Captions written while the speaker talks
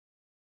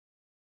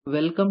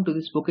Welcome to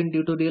the spoken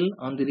tutorial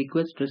on the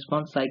request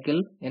response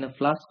cycle in a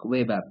Flask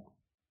web app.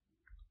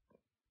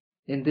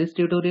 In this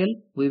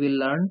tutorial, we will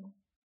learn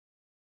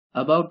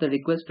about the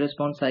request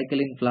response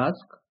cycle in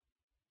Flask,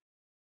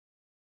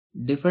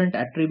 different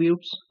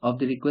attributes of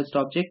the request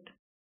object,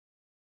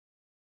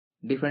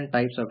 different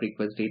types of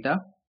request data,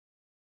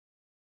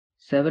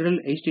 several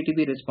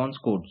HTTP response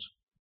codes.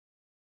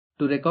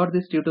 To record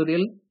this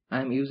tutorial,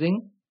 I am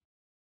using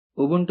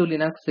Ubuntu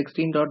Linux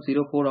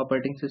 16.04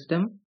 operating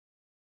system,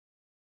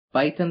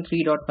 Python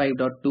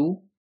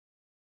 3.5.2,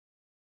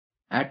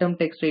 Atom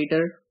Text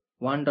Editor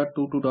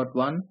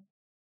 1.22.1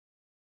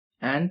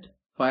 and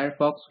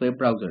Firefox web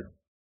browser.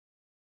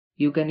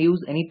 You can use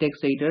any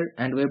text editor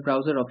and web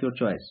browser of your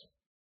choice.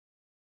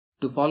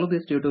 To follow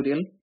this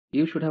tutorial,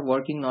 you should have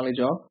working knowledge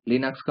of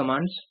Linux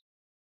commands,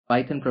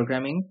 Python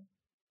programming,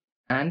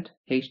 and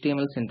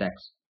HTML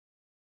syntax.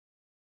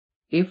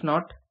 If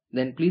not,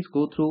 then please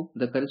go through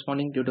the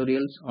corresponding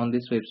tutorials on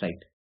this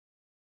website.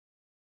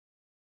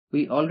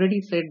 We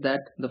already said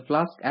that the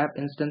Flask app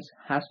instance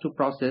has to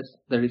process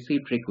the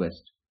received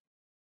request.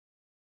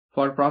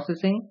 For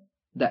processing,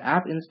 the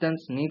app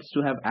instance needs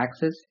to have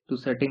access to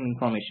certain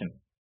information.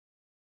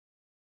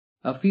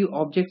 A few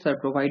objects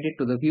are provided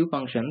to the view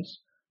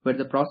functions where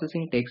the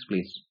processing takes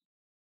place.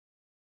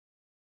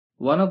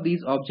 One of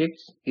these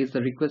objects is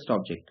the request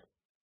object.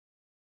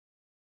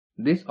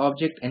 This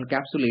object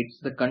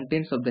encapsulates the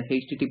contents of the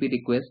HTTP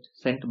request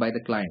sent by the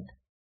client.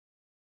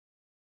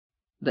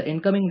 The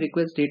incoming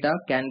request data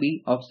can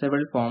be of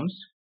several forms.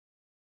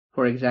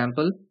 For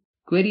example,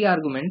 query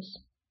arguments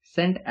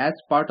sent as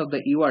part of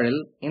the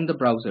URL in the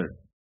browser.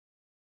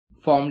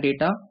 Form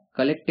data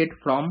collected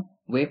from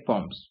web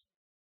forms.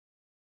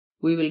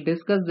 We will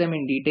discuss them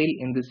in detail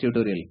in this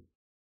tutorial.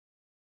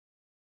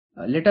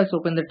 Let us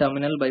open the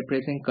terminal by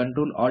pressing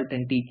Ctrl Alt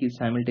and T keys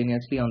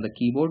simultaneously on the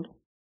keyboard.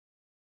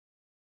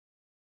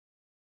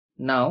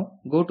 Now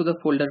go to the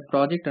folder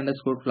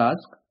project_flask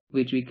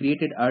which we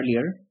created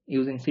earlier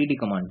using cd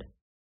command.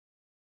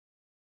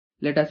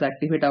 Let us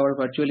activate our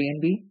virtual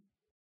env.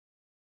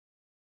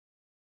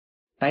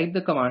 Type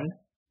the command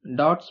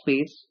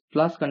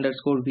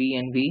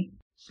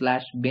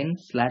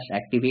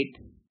 /flask_venv/bin/activate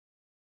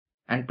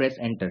and press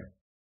enter.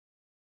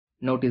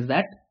 Notice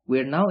that we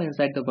are now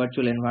inside the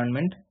virtual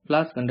environment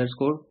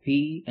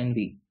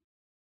flask_venv.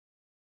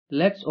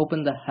 Let's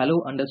open the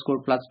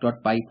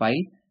hello_flask.py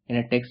file in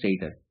a text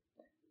editor,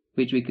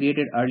 which we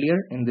created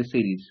earlier in this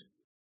series.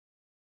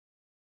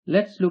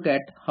 Let's look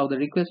at how the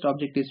request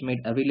object is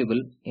made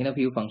available in a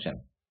view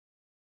function.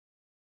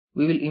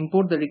 We will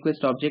import the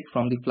request object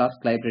from the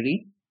Flask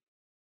library.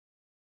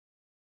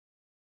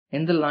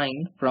 In the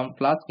line from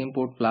Flask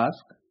import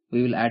Flask,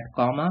 we will add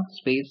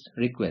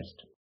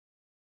 _request.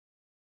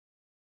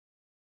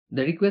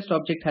 The request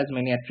object has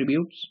many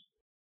attributes.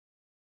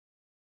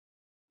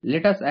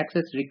 Let us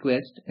access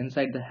request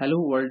inside the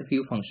hello world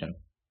view function.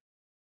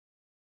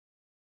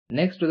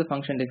 Next to the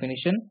function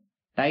definition,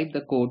 type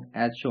the code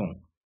as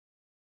shown.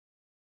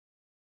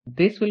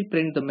 This will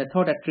print the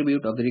method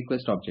attribute of the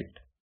request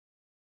object.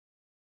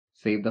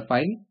 Save the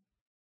file.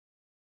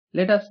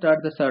 Let us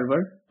start the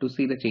server to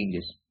see the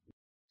changes.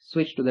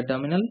 Switch to the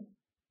terminal.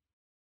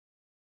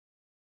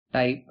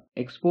 Type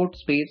export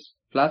space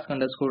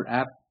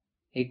flask_app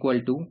equal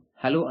to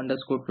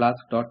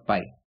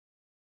hello_flask.py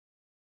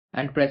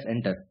and press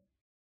enter.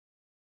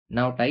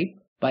 Now type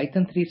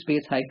python 3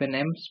 space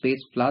 -m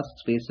space flask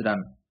space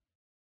run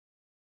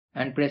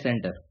and press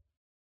enter.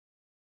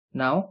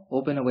 Now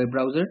open a web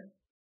browser.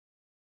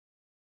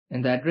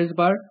 In the address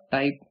bar,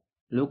 type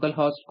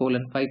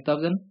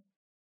localhost:5000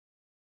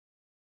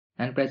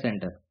 and press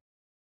enter.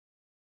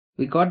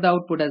 We got the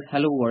output as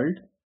hello world.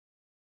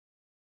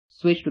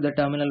 Switch to the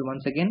terminal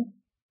once again.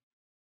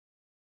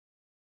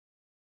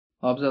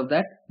 Observe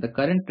that the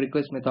current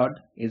request method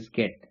is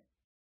get.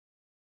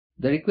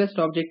 The request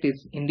object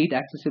is indeed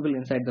accessible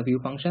inside the view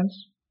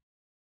functions.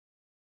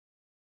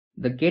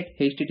 The get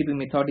HTTP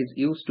method is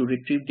used to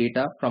retrieve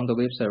data from the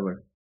web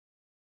server.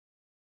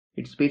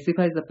 It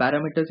specifies the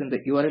parameters in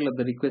the URL of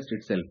the request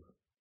itself.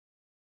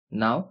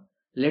 Now,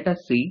 let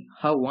us see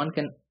how one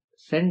can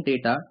send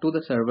data to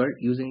the server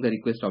using the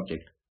request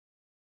object.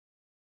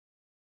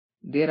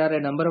 There are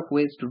a number of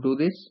ways to do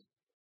this.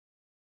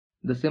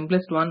 The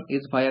simplest one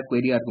is via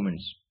query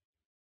arguments.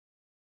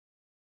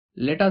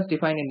 Let us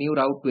define a new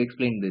route to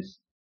explain this.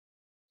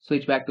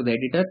 Switch back to the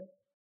editor.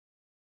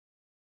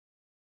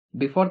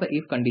 Before the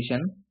if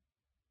condition,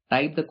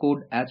 type the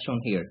code as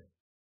shown here.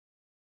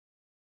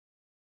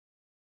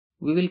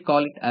 We will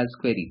call it as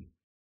query.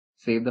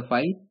 Save the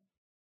file.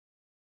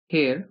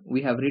 Here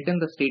we have written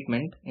the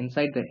statement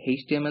inside the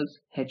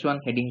HTML's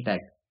h1 heading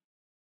tag.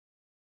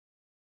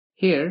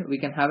 Here we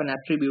can have an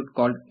attribute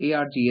called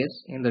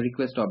args in the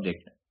request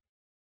object.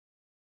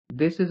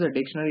 This is a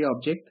dictionary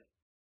object.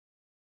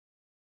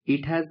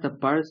 It has the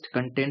parsed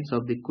contents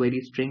of the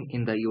query string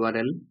in the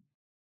URL.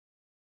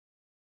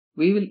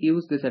 We will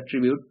use this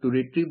attribute to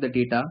retrieve the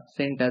data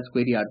sent as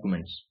query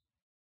arguments.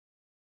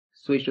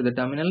 Switch to the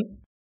terminal.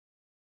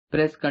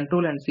 Press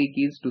Ctrl and C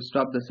keys to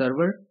stop the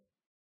server.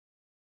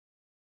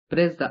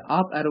 Press the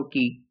up arrow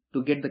key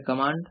to get the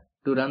command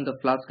to run the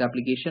Flask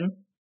application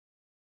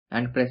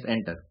and press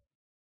enter.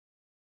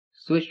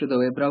 Switch to the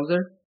web browser.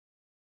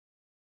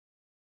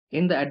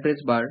 In the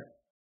address bar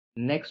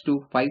next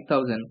to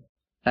 5000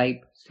 type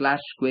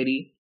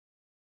 /query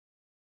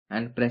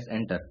and press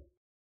enter.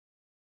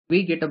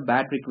 We get a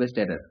bad request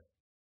error.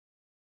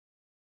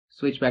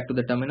 Switch back to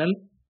the terminal.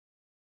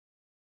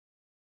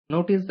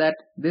 Notice that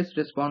this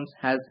response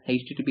has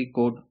HTTP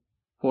code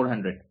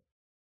 400.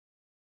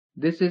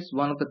 This is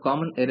one of the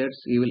common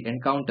errors you will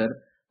encounter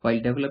while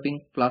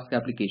developing Flask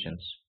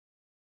applications.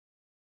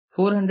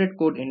 400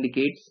 code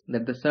indicates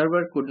that the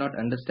server could not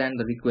understand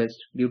the request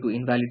due to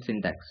invalid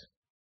syntax.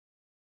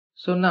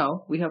 So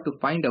now we have to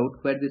find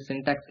out where this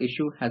syntax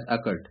issue has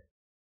occurred.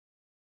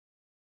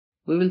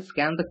 We will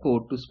scan the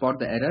code to spot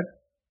the error.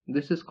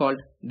 This is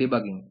called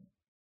debugging.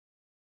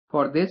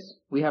 For this,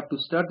 we have to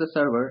start the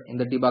server in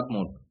the debug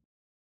mode.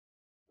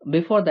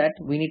 Before that,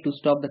 we need to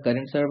stop the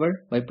current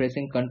server by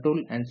pressing Ctrl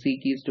and C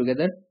keys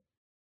together.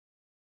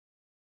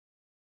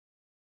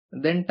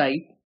 Then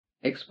type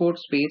export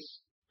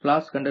space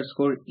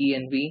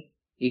flask_env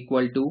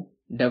equal to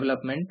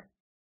development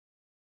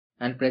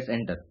and press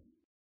enter.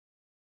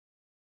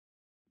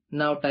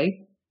 Now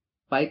type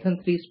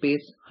python3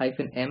 space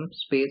 -m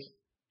space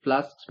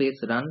flask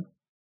space run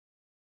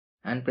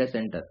and press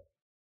enter.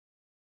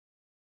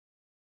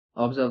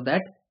 Observe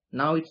that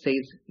now it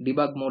says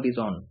debug mode is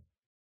on.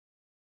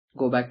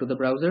 Go back to the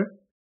browser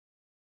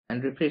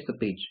and refresh the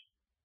page.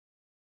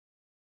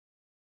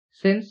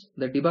 Since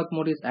the debug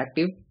mode is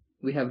active,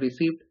 we have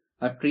received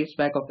a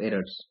traceback of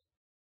errors.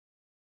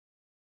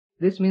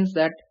 This means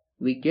that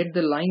we get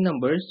the line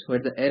numbers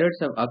where the errors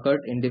have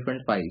occurred in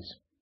different files.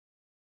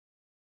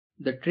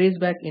 The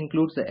traceback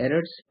includes the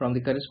errors from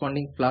the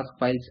corresponding Flask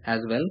files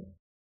as well.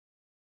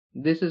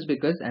 This is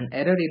because an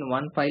error in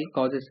one file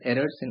causes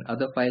errors in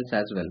other files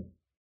as well.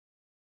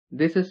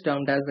 This is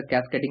termed as the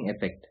cascading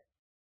effect.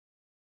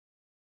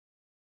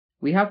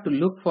 We have to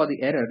look for the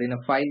error in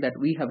a file that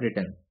we have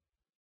written.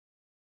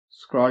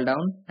 Scroll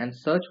down and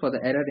search for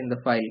the error in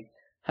the file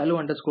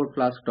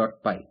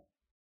hello_flask.py.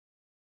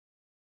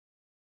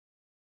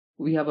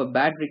 We have a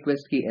bad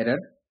request key error.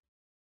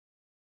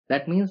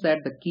 That means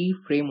that the key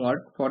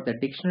framework for the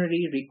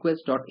dictionary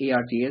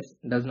request.args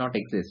does not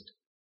exist.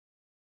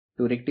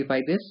 To rectify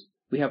this,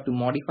 we have to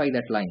modify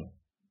that line.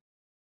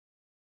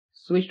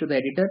 Switch to the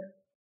editor.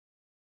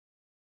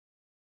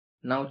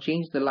 Now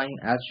change the line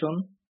as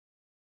shown.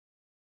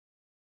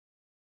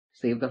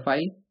 Save the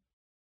file.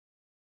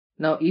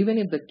 Now even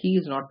if the key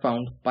is not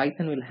found,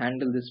 Python will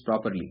handle this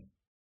properly.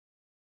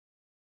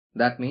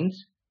 That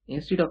means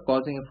instead of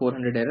causing a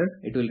 400 error,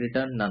 it will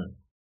return none.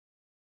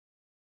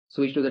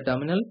 Switch to the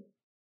terminal.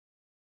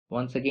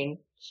 Once again,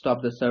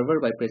 stop the server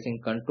by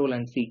pressing Ctrl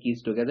and C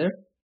keys together.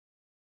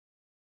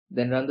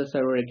 Then run the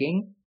server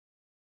again.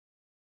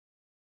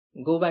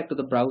 Go back to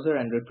the browser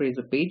and refresh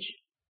the page.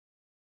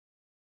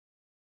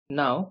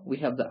 Now we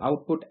have the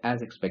output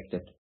as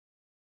expected.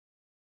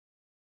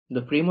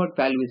 The framework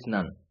value is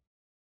none.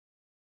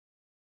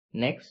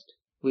 Next,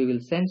 we will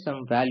send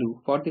some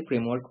value for the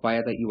framework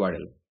via the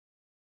URL.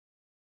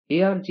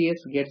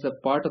 ARGS gets a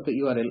part of the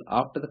URL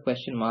after the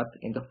question mark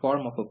in the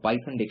form of a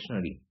Python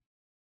dictionary.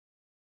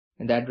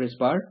 In the address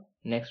bar,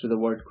 next to the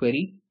word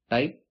query,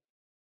 type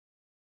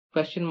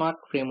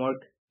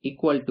 $framework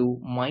equal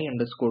to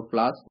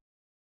my_flask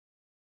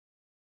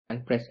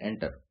and press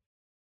enter.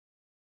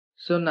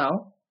 So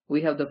now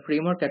we have the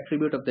framework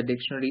attribute of the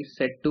dictionary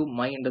set to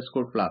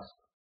my_flask.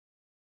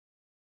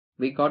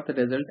 We got the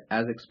result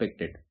as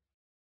expected.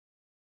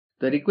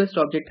 The request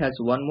object has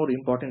one more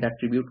important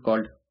attribute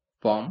called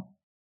form.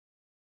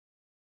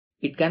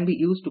 It can be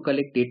used to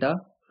collect data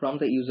from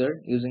the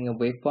user using a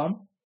web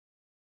form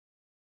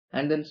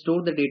and then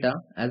store the data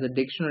as a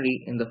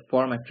dictionary in the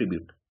form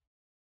attribute.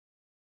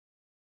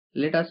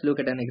 Let us look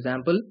at an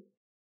example.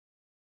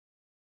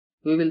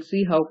 We will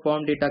see how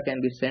form data can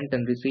be sent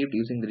and received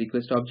using the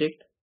request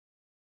object.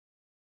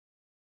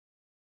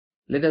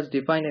 Let us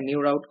define a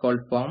new route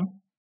called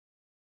form.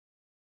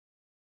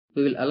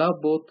 We will allow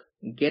both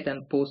get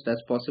and post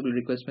as possible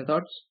request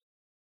methods.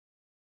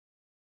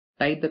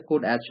 Type the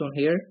code as shown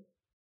here.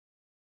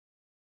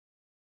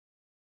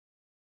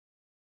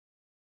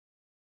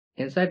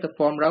 Inside the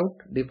form route,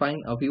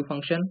 define a view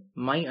function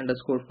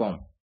my_form.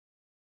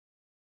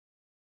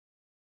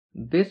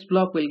 This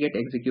block will get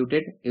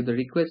executed if the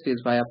request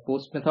is via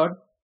post method.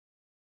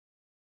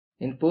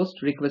 In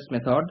post request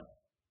method,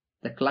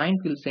 the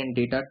client will send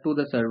data to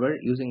the server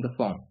using the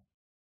form.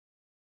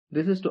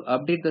 This is to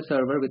update the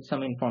server with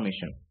some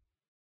information.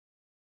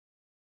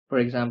 For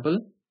example,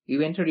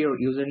 you enter your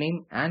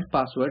username and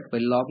password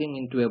while logging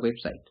into a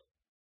website.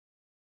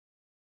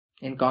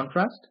 In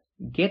contrast,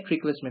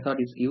 getRequest method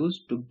is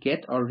used to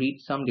get or read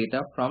some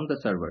data from the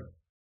server.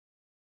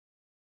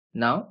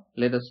 Now,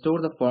 let us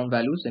store the form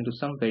values into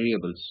some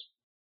variables.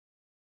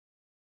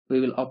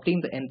 We will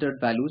obtain the entered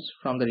values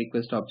from the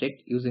request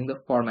object using the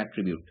form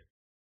attribute.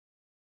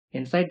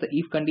 Inside the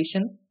if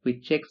condition,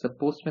 we check the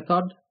post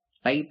method,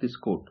 type this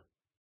code.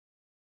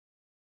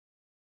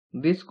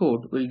 This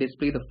code will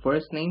display the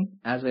first name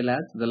as well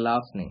as the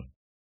last name.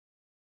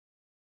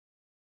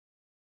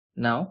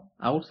 Now,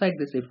 outside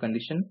this if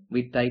condition,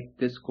 we type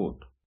this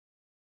code.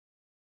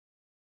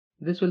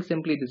 This will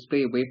simply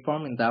display a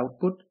waveform in the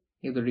output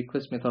if the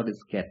request method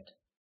is get.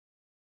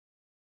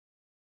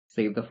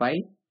 Save the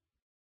file.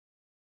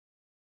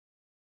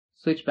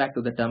 Switch back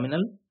to the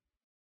terminal.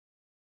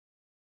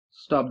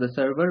 Stop the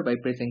server by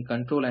pressing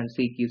Ctrl and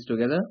C keys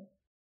together.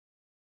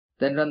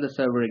 Then run the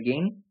server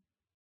again.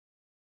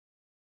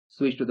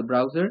 Switch to the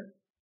browser.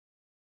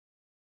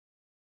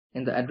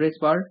 In the address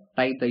bar,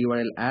 type the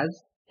URL as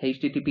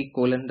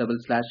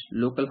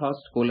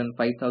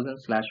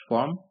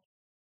http://localhost:5000/form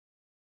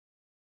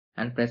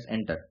and press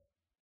enter.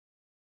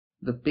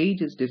 The page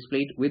is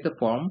displayed with the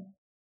form.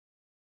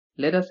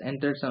 Let us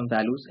enter some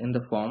values in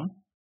the form.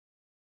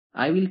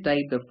 I will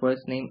type the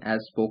first name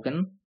as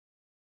spoken,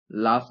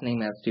 last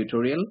name as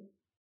tutorial,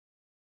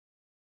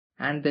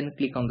 and then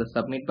click on the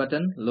submit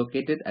button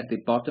located at the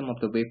bottom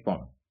of the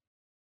waveform.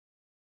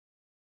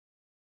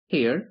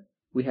 Here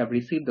we have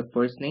received the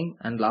first name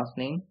and last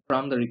name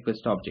from the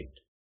request object.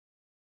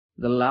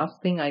 The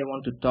last thing I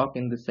want to talk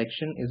in this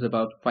section is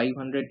about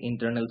 500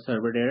 internal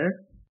server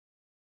error.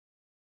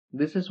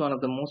 This is one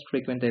of the most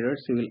frequent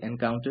errors you will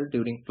encounter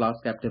during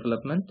Flask app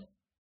development.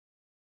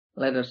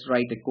 Let us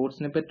write a code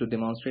snippet to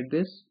demonstrate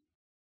this.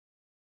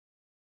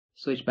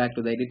 Switch back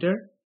to the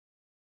editor.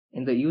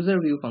 In the user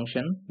view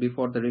function,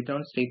 before the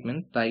return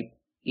statement, type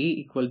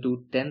a =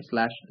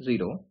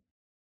 10/0.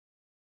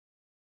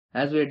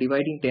 As we are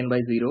dividing 10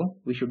 by 0,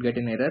 we should get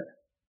an error.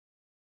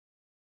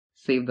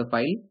 Save the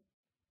file.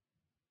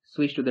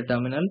 Switch to the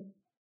terminal.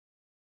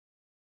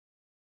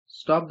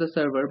 Stop the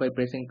server by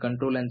pressing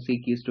Ctrl and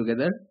C keys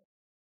together.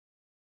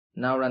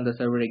 Now run the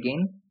server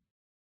again.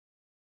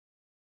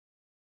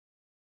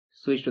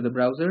 Switch to the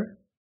browser.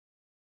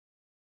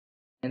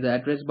 In the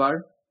address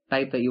bar,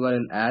 type the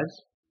URL as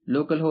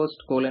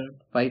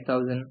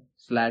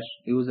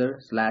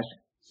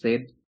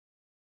localhost:5000/user/sed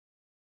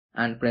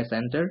and press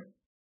enter.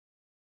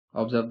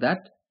 Observe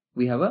that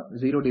we have a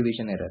 0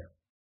 division error.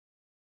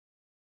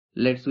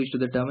 Let's switch to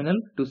the terminal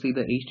to see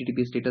the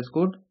HTTP status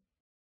code.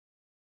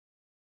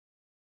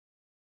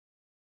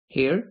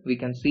 Here we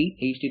can see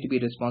HTTP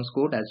response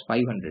code as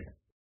 500,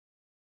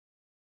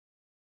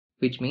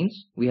 which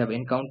means we have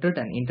encountered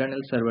an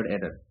internal server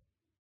error.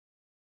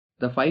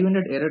 The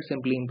 500 error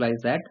simply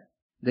implies that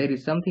there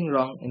is something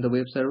wrong in the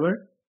web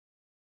server.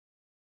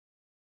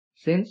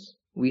 Since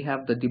we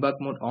have the debug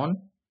mode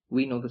on,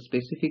 we know the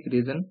specific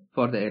reason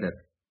for the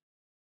error.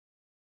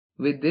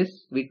 With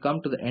this, we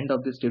come to the end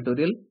of this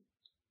tutorial.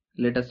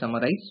 Let us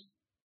summarize.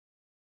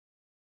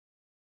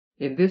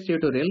 In this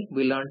tutorial,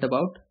 we learned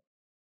about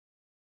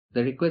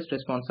the request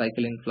response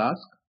cycle in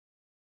Flask,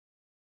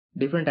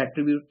 different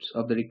attributes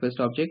of the request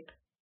object,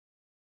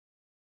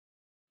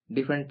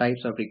 different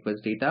types of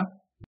request data,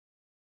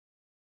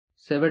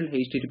 several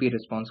HTTP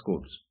response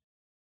codes.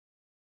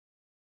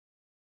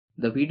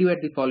 The video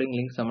at the following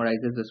link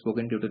summarizes the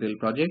spoken tutorial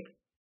project.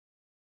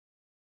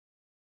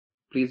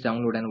 Please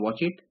download and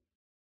watch it.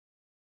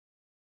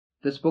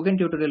 The spoken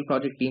tutorial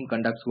project team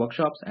conducts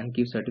workshops and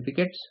gives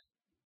certificates.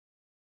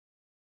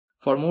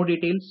 For more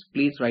details,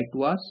 please write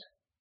to us.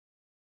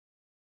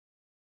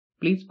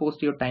 Please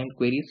post your timed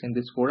queries in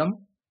this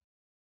forum.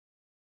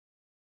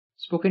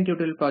 Spoken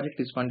Tutorial project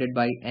is funded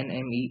by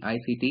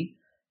NMEICT,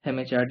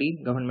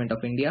 MHRD, Government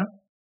of India.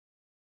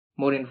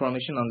 More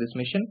information on this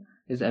mission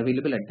is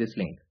available at this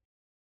link.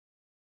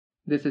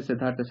 This is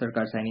Siddhartha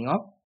Sarkar signing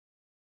off.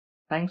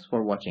 Thanks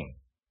for watching.